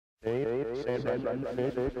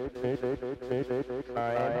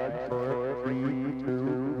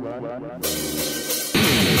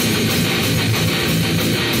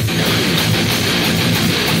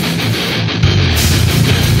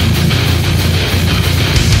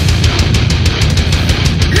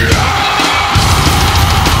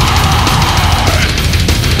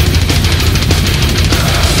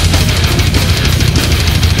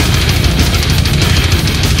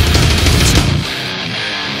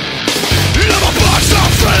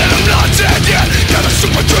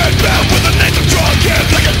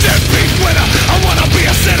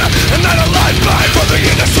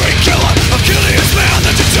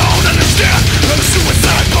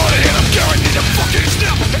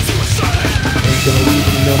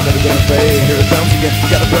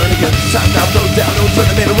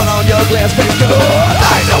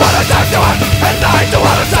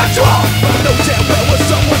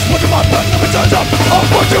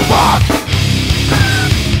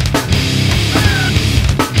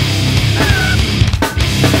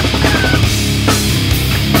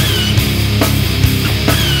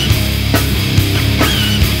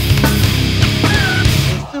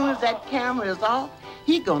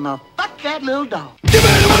He gonna fuck that little dog. Give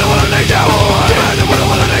me the one I wanna lay down on. Give me the one I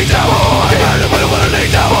wanna lay down on. Give me the one I wanna lay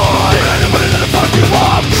down on. Give me the one I fuck you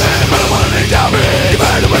up. Give me the one I wanna lay down me. Give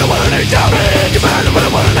me the one I wanna lay down me. Give me the one I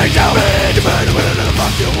wanna lay down me. Give me the one I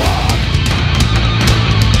fuck you up.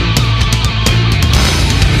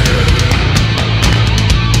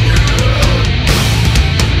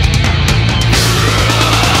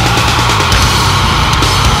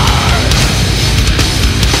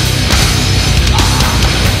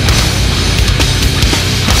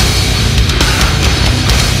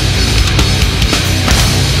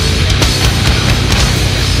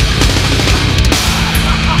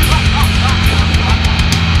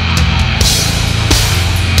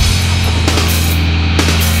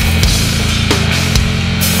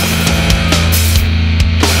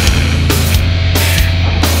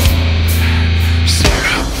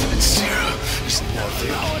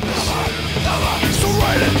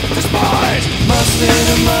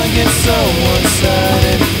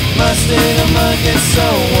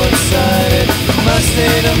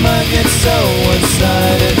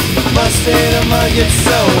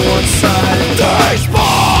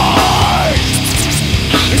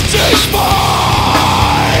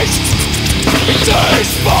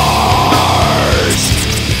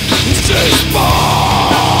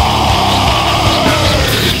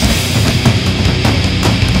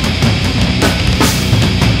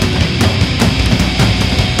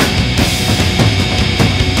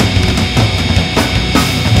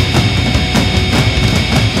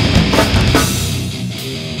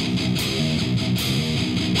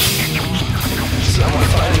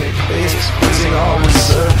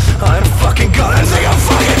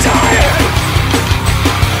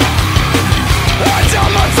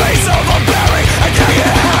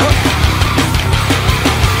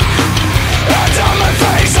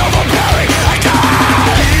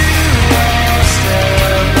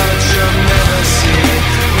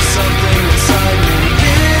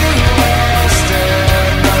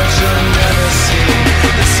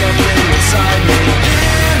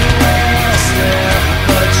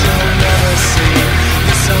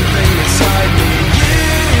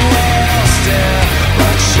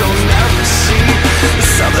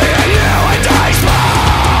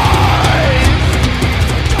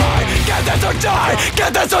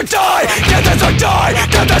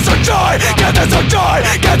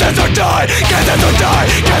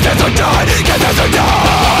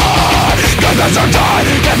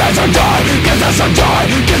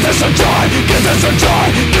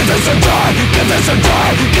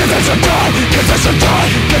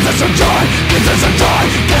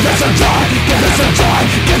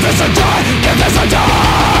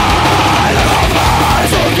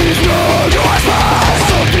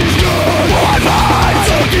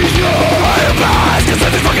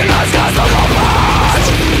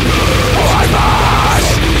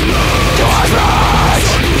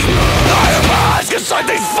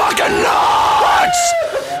 These fucking lies!